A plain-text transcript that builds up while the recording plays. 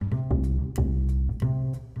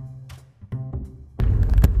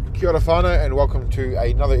Kia ora whānau, and welcome to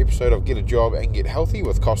another episode of Get a Job and Get Healthy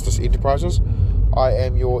with Costas Enterprises. I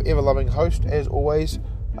am your ever-loving host, as always,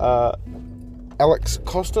 Alex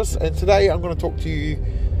Costas, and today I'm going to talk to you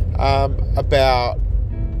about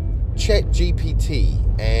ChatGPT.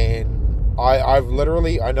 And I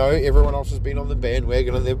know everyone else has been on the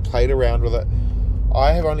bandwagon and they've played around with it.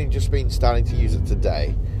 I have only just been starting to use it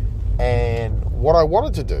today, and what I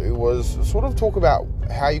wanted to do was sort of talk about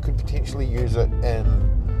how you could potentially use it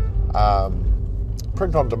in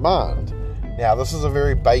print on demand. Now, this is a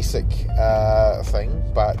very basic thing,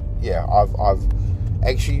 but yeah, I've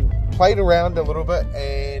actually played around a little bit,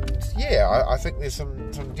 and yeah, I think there's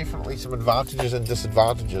definitely some advantages and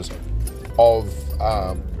disadvantages of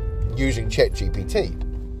using ChatGPT.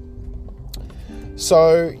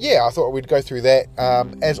 So yeah, I thought we'd go through that.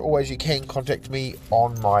 As always, you can contact me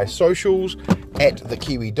on my socials at the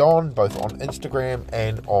Kiwi Don, both on Instagram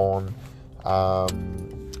and on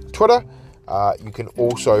Twitter. You can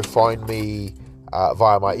also find me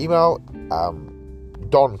via my email,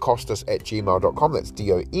 doncostas@gmail.com. That's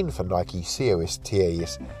DON for Nike,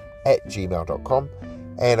 COSTAS @gmail.com.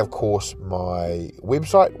 And of course, my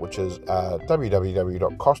website, which is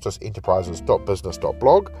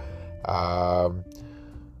www.costasenterprises.business.blog.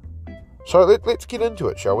 So let's get into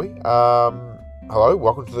it, shall we? Hello,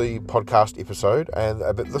 welcome to the podcast episode, and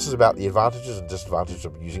this is about the advantages and disadvantages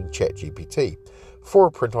of using ChatGPT for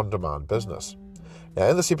a print-on-demand business. Now,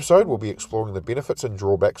 in this episode, we'll be exploring the benefits and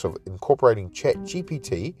drawbacks of incorporating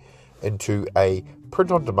ChatGPT into a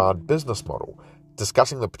print-on-demand business model,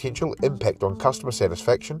 discussing the potential impact on customer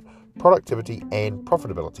satisfaction, productivity, and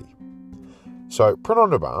profitability. So,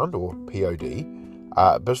 print-on-demand, or POD,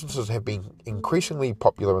 businesses have been increasingly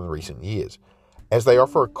popular in recent years, as they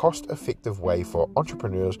offer a cost-effective way for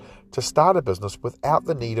entrepreneurs to start a business without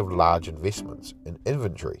the need of large investments in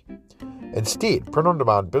inventory. Instead,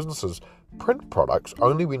 print-on-demand businesses print products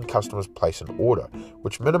only when customers place an order,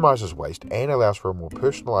 which minimizes waste and allows for a more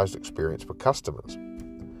personalized experience for customers.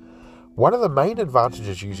 One of the main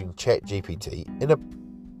advantages using ChatGPT in a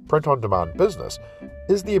print-on-demand business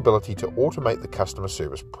is the ability to automate the customer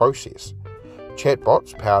service process.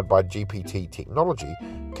 Chatbots powered by GPT technology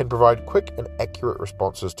can provide quick and accurate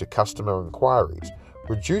responses to customer inquiries,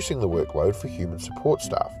 reducing the workload for human support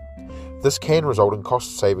staff. This can result in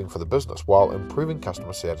cost saving for the business while improving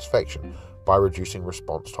customer satisfaction by reducing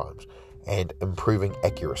response times and improving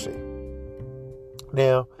accuracy.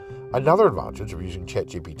 Now, another advantage of using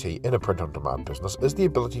ChatGPT in a print-on-demand business is the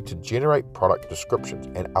ability to generate product descriptions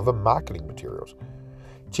and other marketing materials.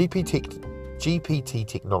 GPT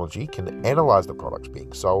technology can analyze the products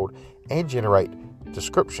being sold and generate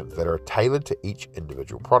descriptions that are tailored to each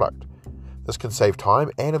individual product. This can save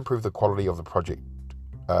time and improve the quality of the project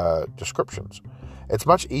descriptions. It's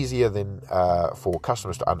much easier than for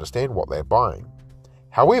customers to understand what they're buying.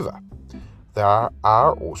 However, there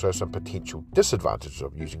are also some potential disadvantages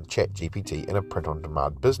of using ChatGPT in a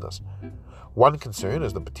print-on-demand business. One concern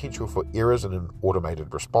is the potential for errors in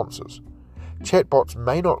automated responses. Chatbots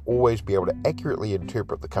may not always be able to accurately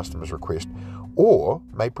interpret the customer's request or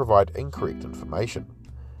may provide incorrect information.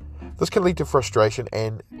 This can lead to frustration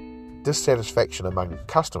and dissatisfaction among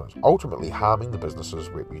customers, ultimately harming the business's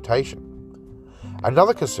reputation.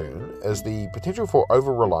 Another concern is the potential for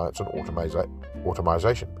over-reliance on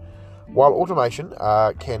automation. While automation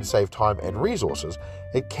can save time and resources,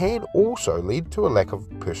 it can also lead to a lack of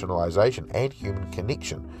personalization and human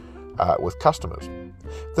connection with customers.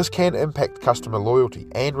 This can impact customer loyalty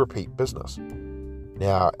and repeat business,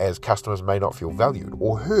 now as customers may not feel valued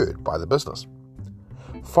or heard by the business.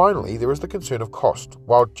 Finally, there is the concern of cost.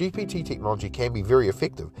 While GPT technology can be very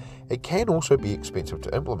effective, it can also be expensive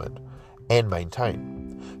to implement and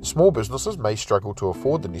maintain. Small businesses may struggle to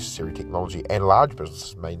afford the necessary technology, and large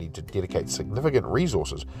businesses may need to dedicate significant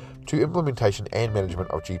resources to implementation and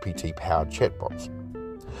management of GPT-powered chatbots.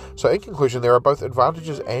 So in conclusion, there are both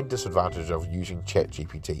advantages and disadvantages of using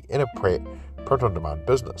ChatGPT in a print-on-demand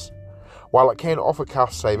business. While it can offer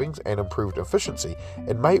cost savings and improved efficiency,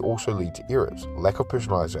 it may also lead to errors, lack of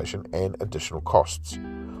personalization, and additional costs.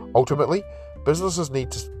 Ultimately, businesses need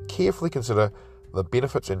to carefully consider the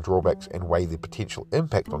benefits and drawbacks and weigh the potential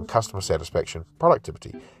impact on customer satisfaction,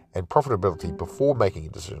 productivity, and profitability before making a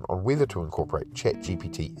decision on whether to incorporate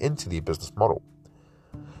ChatGPT into their business model.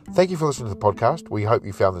 Thank you for listening to the podcast. We hope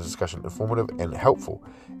you found the discussion informative and helpful.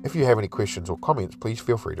 If you have any questions or comments, please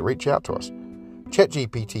feel free to reach out to us.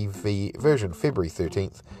 ChatGPT version February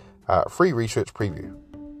 13th, free research preview.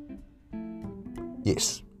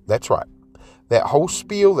 Yes, that's right. That whole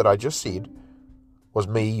spiel that I just said was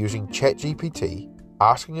me using ChatGPT,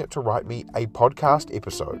 asking it to write me a podcast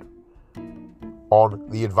episode. on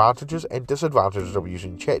the advantages and disadvantages of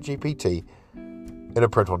using ChatGPT in a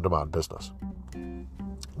print-on-demand business.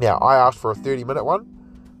 Now, I asked for a 30-minute one.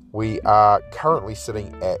 We are currently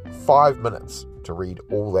sitting at 5 minutes to read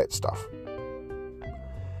all that stuff.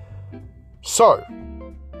 So,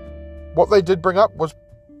 what they did bring up was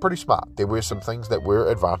pretty smart. There were some things that were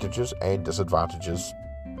advantages and disadvantages,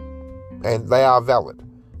 and they are valid.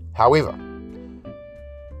 However,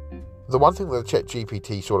 the one thing that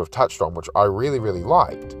ChatGPT sort of touched on, which I really, really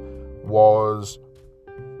liked, was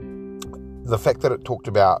the fact that it talked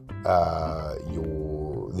about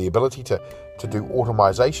the ability to do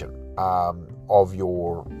automation of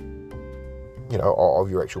your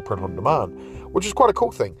actual print on demand, which is quite a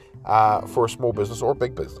cool thing for a small business or a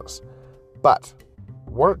big business. But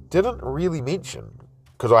what it didn't really mention,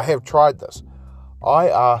 because I have tried this, I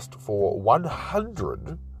asked for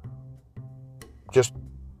 100 just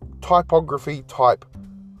typography type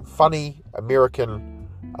funny American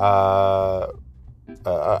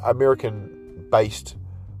based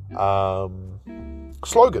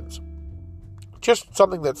slogans. Just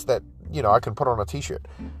something that I can put on a t-shirt.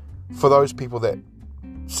 For those people that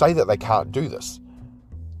say that they can't do this,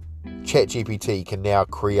 ChatGPT can now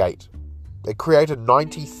create. They created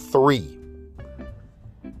 93.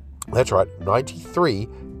 That's right, 93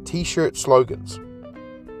 t-shirt slogans.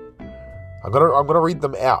 I'm gonna read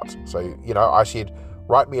them out. So I said,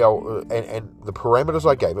 write me and the parameters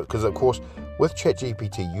I gave it, because of course with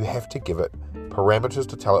ChatGPT you have to give it parameters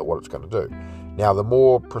to tell it what it's going to do. Now, the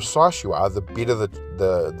more precise you are, the better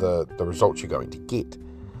the results you're going to get.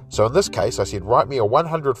 So in this case, I said, write me a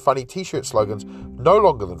 100 funny t-shirt slogans, no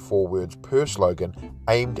longer than 4 words per slogan,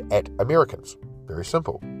 aimed at Americans. Very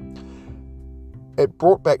simple. It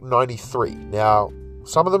brought back 93. Now,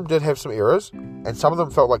 some of them did have some errors, and some of them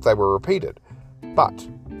felt like they were repeated. But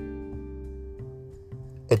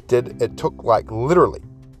it took like literally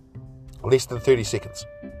less than 30 seconds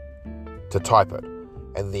to type it,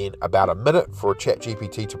 and then about a minute for a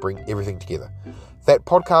ChatGPT to bring everything together. That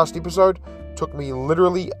podcast episode took me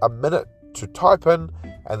literally a minute to type in,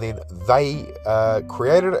 and then they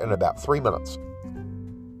created it in about 3 minutes.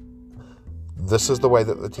 This is the way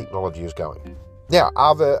that the technology is going. Now,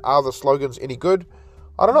 are the slogans any good?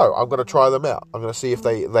 I don't know. I'm going to try them out. I'm going to see if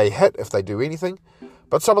they hit, if they do anything.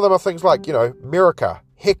 But some of them are things like, America,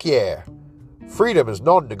 heck yeah. Freedom is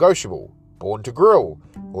non-negotiable. Born to grill.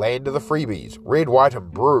 Land of the freebies. Red, white,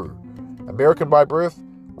 and brew. American by birth.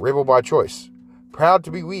 Rebel by choice. Proud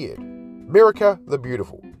to be weird. America the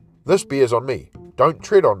beautiful. This beer's on me. Don't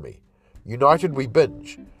tread on me. United we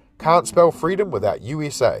binge. Can't spell freedom without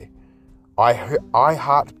USA. I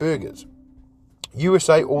heart burgers.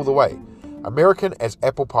 USA all the way. American as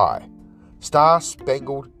apple pie.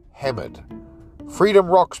 Star-spangled hammered. Freedom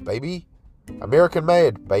rocks, baby. American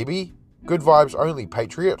mad, baby. Good vibes only,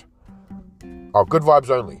 patriot. Oh, good vibes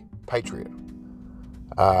only, patriot.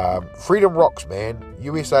 Freedom rocks, man.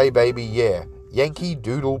 USA, baby, yeah. Yankee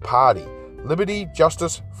Doodle party. Liberty,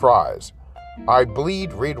 justice, fries. I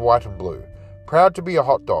bleed red, white, and blue. Proud to be a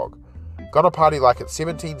hot dog. Gonna party like it's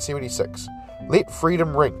 1776. Let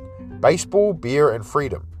freedom ring. Baseball, beer, and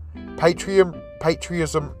freedom.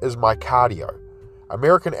 Patriotism is my cardio.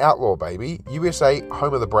 American outlaw, baby. USA,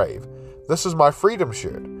 home of the brave. This is my freedom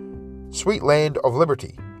shirt. Sweet land of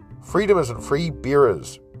liberty. Freedom isn't free, beer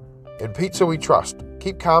is. In pizza we trust.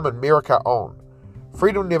 Keep calm, America on.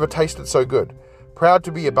 Freedom never tasted so good. Proud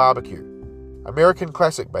to be a barbecue. American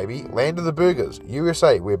classic, baby. Land of the burgers.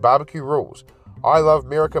 USA, where barbecue rules. I love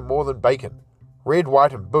America more than bacon. Red,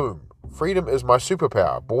 white, and boom. Freedom is my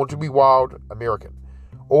superpower. Born to be wild, American.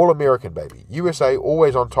 All American, baby. USA,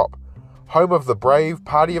 always on top. Home of the brave,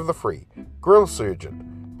 party of the free. Grill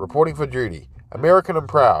surgeon. Reporting for duty. American and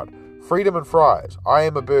proud. Freedom and fries. I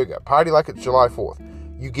am a burger. Party like it's July 4th.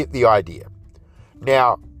 You get the idea.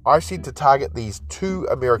 Now, I said to target these 2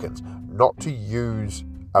 Americans, not to use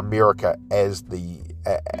America as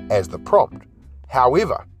the prompt.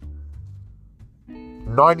 However,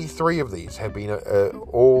 93 of these have been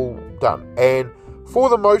all done, and for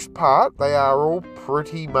the most part, they are all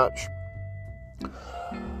pretty much.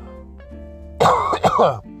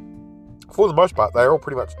 For the most part, they are all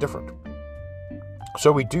pretty much different.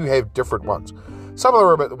 So we do have different ones. Some of them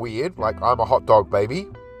are a bit weird, like I'm a hot dog baby.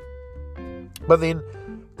 But then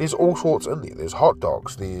there's all sorts in there. There's hot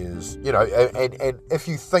dogs. There's, and if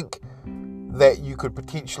you think that you could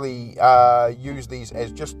potentially use these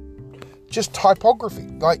as just typography,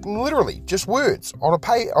 like literally just words on a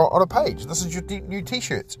page. This is your new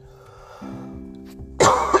t-shirts.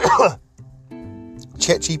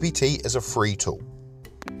 ChatGPT is a free tool.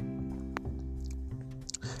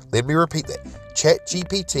 Let me repeat that.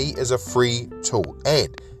 ChatGPT is a free tool,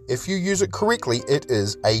 and if you use it correctly, it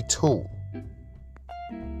is a tool.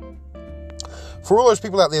 For all those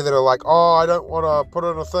people out there that are like, oh, I don't want to put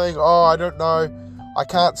in a thing, oh, I don't know, I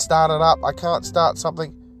can't start it up, I can't start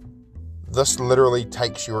something. This literally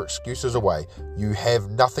takes your excuses away. You have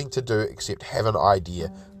nothing to do except have an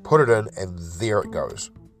idea, put it in, and there it goes.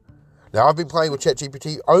 Now, I've been playing with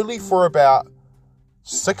ChatGPT only for about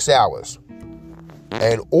 6 hours,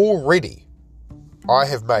 and already I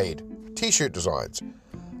have made t-shirt designs,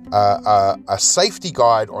 a safety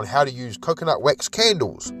guide on how to use coconut wax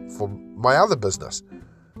candles for my other business.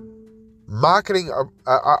 Marketing,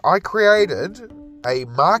 I created a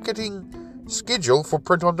marketing schedule for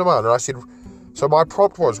print on demand, and I said, so my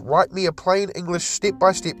prompt was, write me a plain English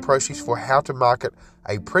step-by-step process for how to market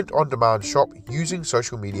a print-on-demand shop using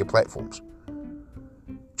social media platforms.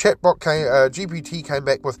 GPT came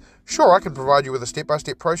back with, sure, I can provide you with a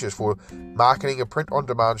step-by-step process for marketing a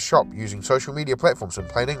print-on-demand shop using social media platforms in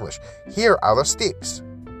plain English. Here are the steps.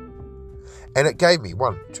 And it gave me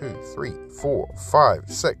 1, 2, 3, 4, 5,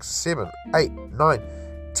 6, 7, 8, 9,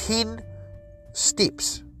 10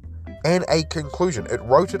 steps and a conclusion. It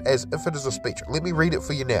wrote it as if it is a speech. Let me read it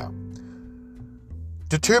for you now.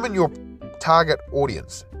 Determine your target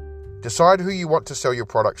audience. Decide who you want to sell your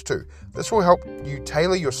products to. This will help you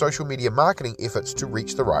tailor your social media marketing efforts to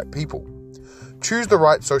reach the right people. Choose the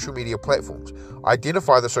right social media platforms.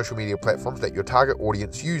 Identify the social media platforms that your target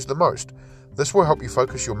audience use the most. This will help you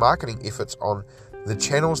focus your marketing efforts on the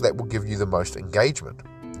channels that will give you the most engagement.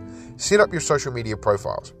 Set up your social media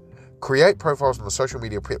profiles. Create profiles on the social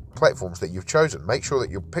media platforms that you've chosen. Make sure that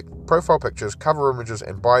your profile pictures, cover images,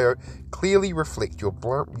 and bio clearly reflect your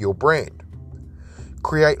brand.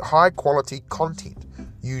 Create high-quality content.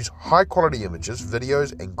 Use high-quality images,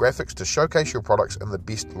 videos, and graphics to showcase your products in the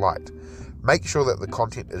best light. Make sure that the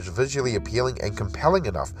content is visually appealing and compelling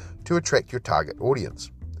enough to attract your target audience.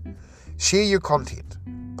 Share your content.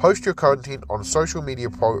 Post your content on social media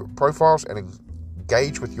profiles and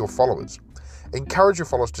engage with your followers. Encourage your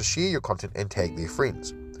followers to share your content and tag their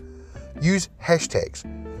friends. Use hashtags.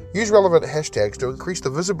 Use relevant hashtags to increase the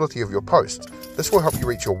visibility of your posts. This will help you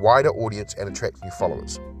reach a wider audience and attract new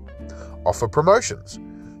followers. Offer promotions.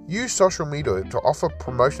 Use social media to offer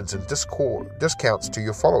promotions and discounts to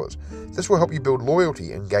your followers. This will help you build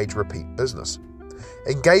loyalty and engage repeat business.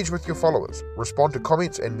 Engage with your followers. Respond to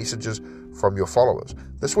comments and messages from your followers.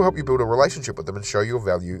 This will help you build a relationship with them and show you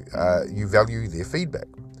value their feedback.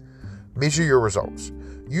 Measure your results.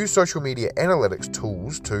 Use social media analytics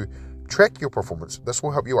tools to track your performance. This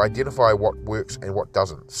will help you identify what works and what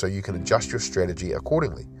doesn't, so you can adjust your strategy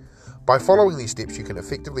accordingly. By following these steps, you can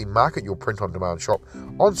effectively market your print-on-demand shop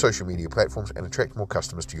on social media platforms and attract more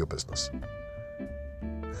customers to your business.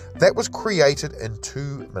 That was created in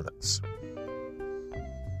 2 minutes.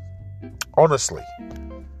 Honestly,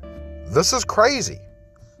 this is crazy.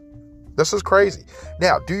 This is crazy.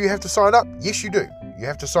 Now, do you have to sign up? Yes, you do. You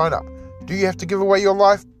have to sign up. Do you have to give away your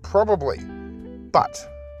life? Probably. But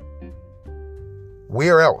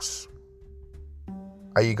where else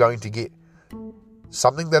are you going to get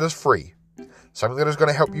something that is free, something that is going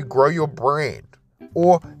to help you grow your brand,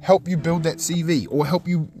 or help you build that CV, or help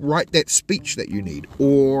you write that speech that you need,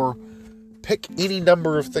 or pick any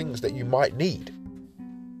number of things that you might need,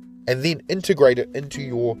 and then integrate it into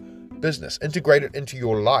your business, integrate it into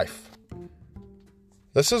your life?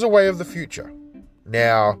 This is a way of the future.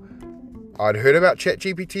 Now, I'd heard about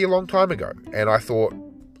ChatGPT a long time ago, and I thought,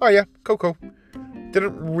 oh yeah, cool.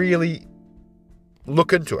 Didn't really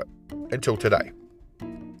look into it until today.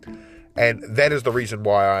 And that is the reason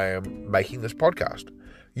why I am making this podcast.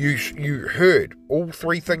 You heard all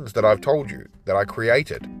 3 things that I've told you that I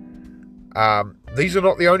created. These are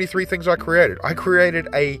not the only 3 things I created. I created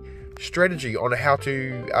a strategy on how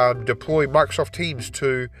to deploy Microsoft Teams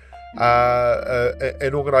to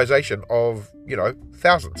an organization of,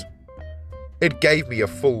 thousands. It gave me a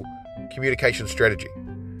full communication strategy.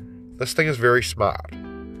 This thing is very smart.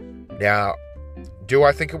 Now, do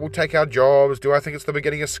I think it will take our jobs? Do I think it's the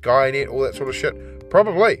beginning of Skynet, all that sort of shit?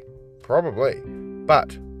 Probably. But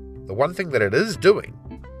the one thing that it is doing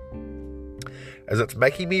is it's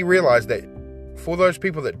making me realize that for those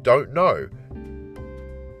people that don't know,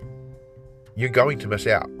 you're going to miss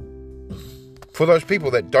out. For those people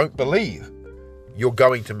that don't believe, you're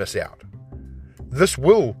going to miss out. This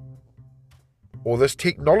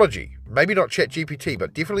technology, maybe not ChatGPT,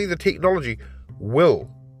 but definitely the technology will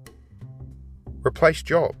replace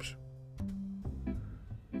jobs.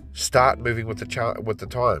 Start moving with the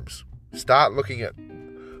times. Start looking at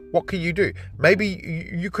what can you do. Maybe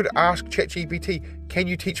you could ask ChatGPT, can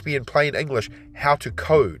you teach me in plain English how to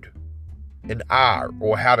code? in R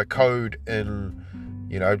or how to code in,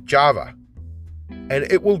 Java. And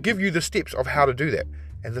it will give you the steps of how to do that.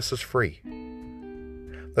 And this is free.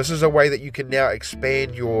 This is a way that you can now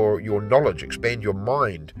expand your knowledge, expand your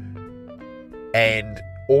mind. And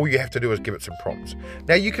all you have to do is give it some prompts.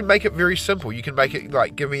 Now, you can make it very simple. You can make it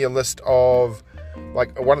like, give me a list of,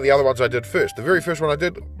 like one of the other ones I did first. The very first one I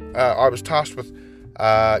did, I was tasked with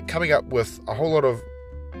coming up with a whole lot of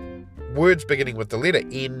words beginning with the letter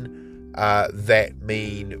N that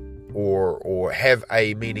mean or have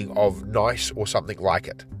a meaning of nice or something like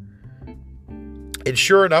it. And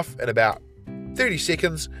sure enough, in about 30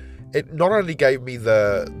 seconds, it not only gave me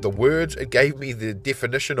the words, it gave me the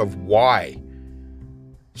definition of why.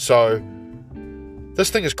 So this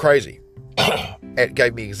thing is crazy. It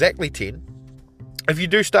gave me exactly 10. If you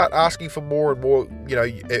do start asking for more and more,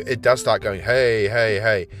 it does start going,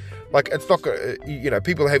 hey. Like, it's not good.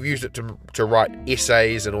 People have used it to write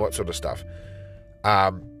essays and all that sort of stuff.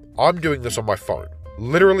 I'm doing this on my phone,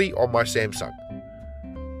 literally on my Samsung.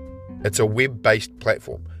 It's a web-based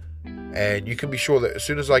platform. And you can be sure that as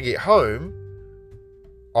soon as I get home,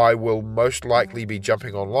 I will most likely be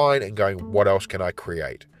jumping online and going, what else can I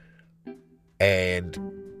create? And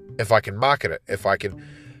if I can market it, if I can,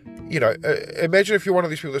 imagine if you're one of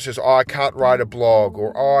these people that says, I can't write a blog,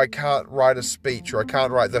 or I can't write a speech, or I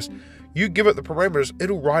can't write this. You give it the parameters,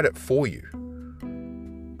 it'll write it for you.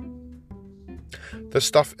 This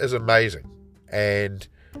stuff is amazing. And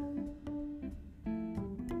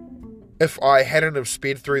if I hadn't have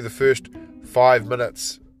sped through the first 5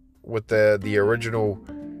 minutes with the original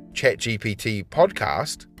ChatGPT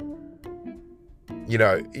podcast,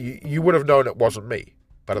 you would have known it wasn't me.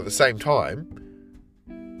 But at the same time,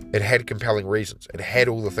 it had compelling reasons. It had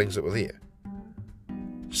all the things that were there.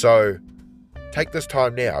 So take this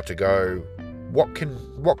time now to go, what can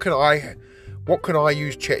I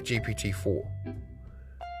use ChatGPT for?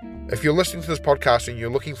 If you're listening to this podcast and you're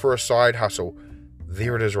looking for a side hustle,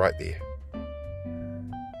 there it is right there.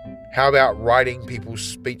 How about writing people's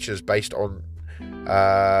speeches based on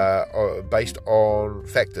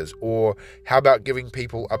factors? Or how about giving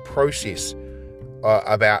people a process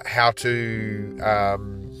about how to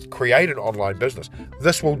create an online business?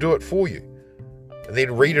 This will do it for you. And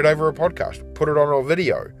then read it over a podcast, put it on a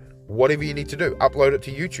video, whatever you need to do, upload it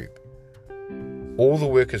to YouTube. All the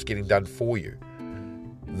work is getting done for you.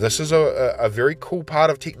 This is a very cool part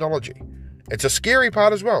of technology. It's a scary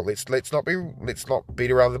part as well. Let's not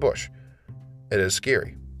beat around the bush. It is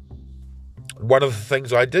scary. One of the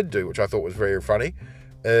things I did do, which I thought was very funny,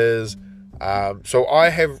 is so I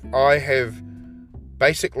have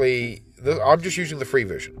basically, I'm just using the free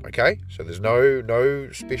version. Okay, so there's no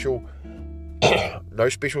special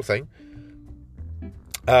thing.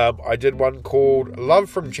 I did one called Love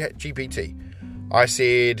from ChatGPT. I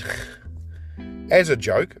said, as a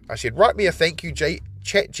joke, write me a thank you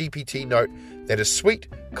ChatGPT note that is sweet,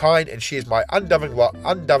 kind, and shares my undying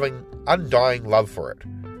love for it.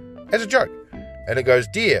 As a joke. And it goes,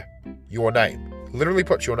 dear, your name. Literally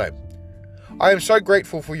puts your name. I am so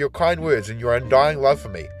grateful for your kind words and your undying love for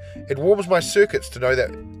me. It warms my circuits to know that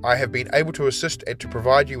I have been able to assist and to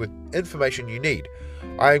provide you with information you need.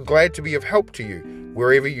 I am glad to be of help to you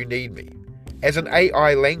wherever you need me. As an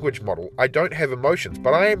AI language model, I don't have emotions,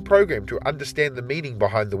 but I am programmed to understand the meaning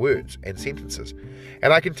behind the words and sentences.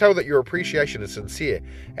 And I can tell that your appreciation is sincere,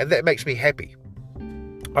 and that makes me happy.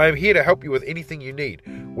 I am here to help you with anything you need,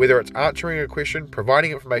 whether it's answering a question,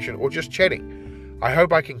 providing information, or just chatting. I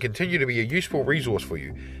hope I can continue to be a useful resource for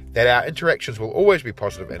you, that our interactions will always be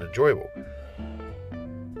positive and enjoyable.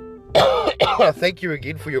 Thank you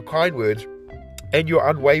again for your kind words and your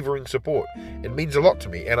unwavering support. It means a lot to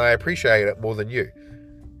me, and I appreciate it more than you.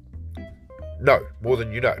 No, more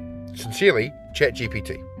than you know. Sincerely,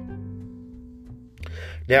 ChatGPT.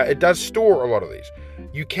 Now, it does store a lot of these.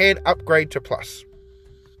 You can upgrade to Plus.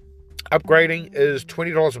 Upgrading is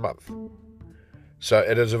 $20 a month. So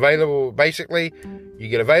it is available, basically, you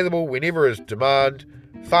get available whenever is demand,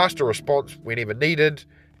 faster response whenever needed,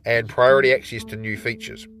 and priority access to new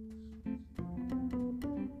features.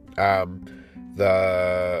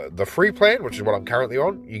 The free plan, which is what I'm currently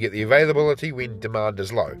on, you get the availability when demand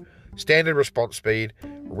is low, standard response speed,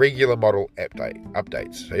 regular model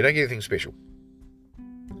updates. So you don't get anything special.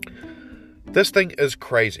 This thing is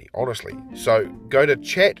crazy, honestly. So go to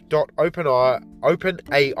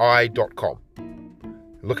chat.openai.com.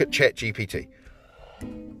 Look at ChatGPT.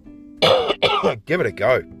 Give it a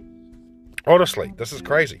go. Honestly, this is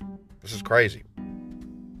crazy. This is crazy.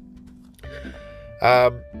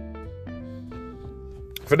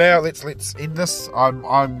 for now, let's end this.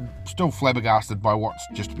 I'm still flabbergasted by what's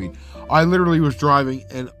just been. I literally was driving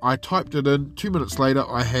and I typed it in. 2 minutes later,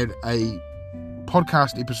 I had a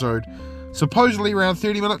podcast episode, supposedly around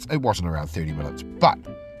 30 minutes. It wasn't around 30 minutes, but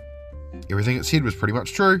everything it said was pretty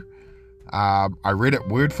much true. I read it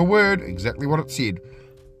word for word, exactly what it said.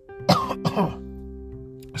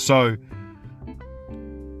 So,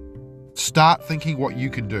 start thinking what you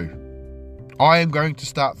can do. I am going to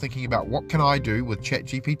start thinking about what can I do with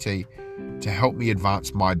ChatGPT to help me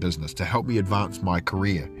advance my business, to help me advance my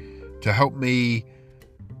career, to help me,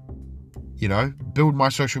 build my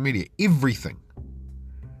social media, everything.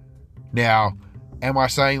 Now, am I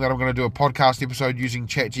saying that I'm going to do a podcast episode using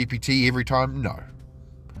ChatGPT every time? No.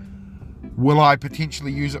 Will I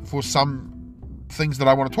potentially use it for some things that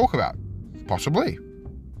I want to talk about? Possibly.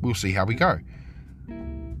 We'll see how we go.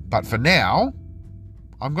 But for now,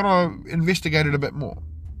 I'm going to investigate it a bit more.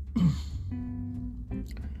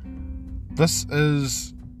 This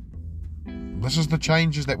is the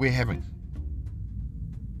changes that we're having.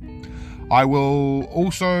 I will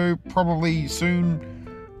also probably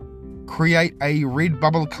soon create a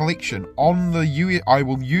Redbubble collection on the I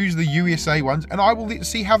will use the USA ones, and I will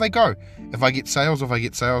see how they go. If I get sales,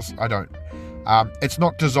 I don't. It's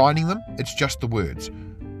not designing them, it's just the words.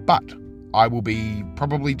 But I will be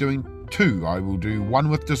probably doing 2. I will do one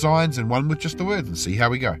with designs and one with just the words and see how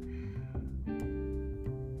we go.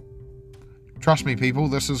 Trust me, people,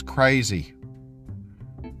 this is crazy.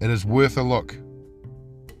 It is worth a look.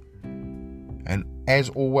 And as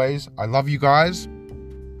always, I love you guys.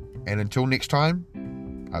 And until next time,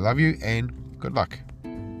 I love you and good luck.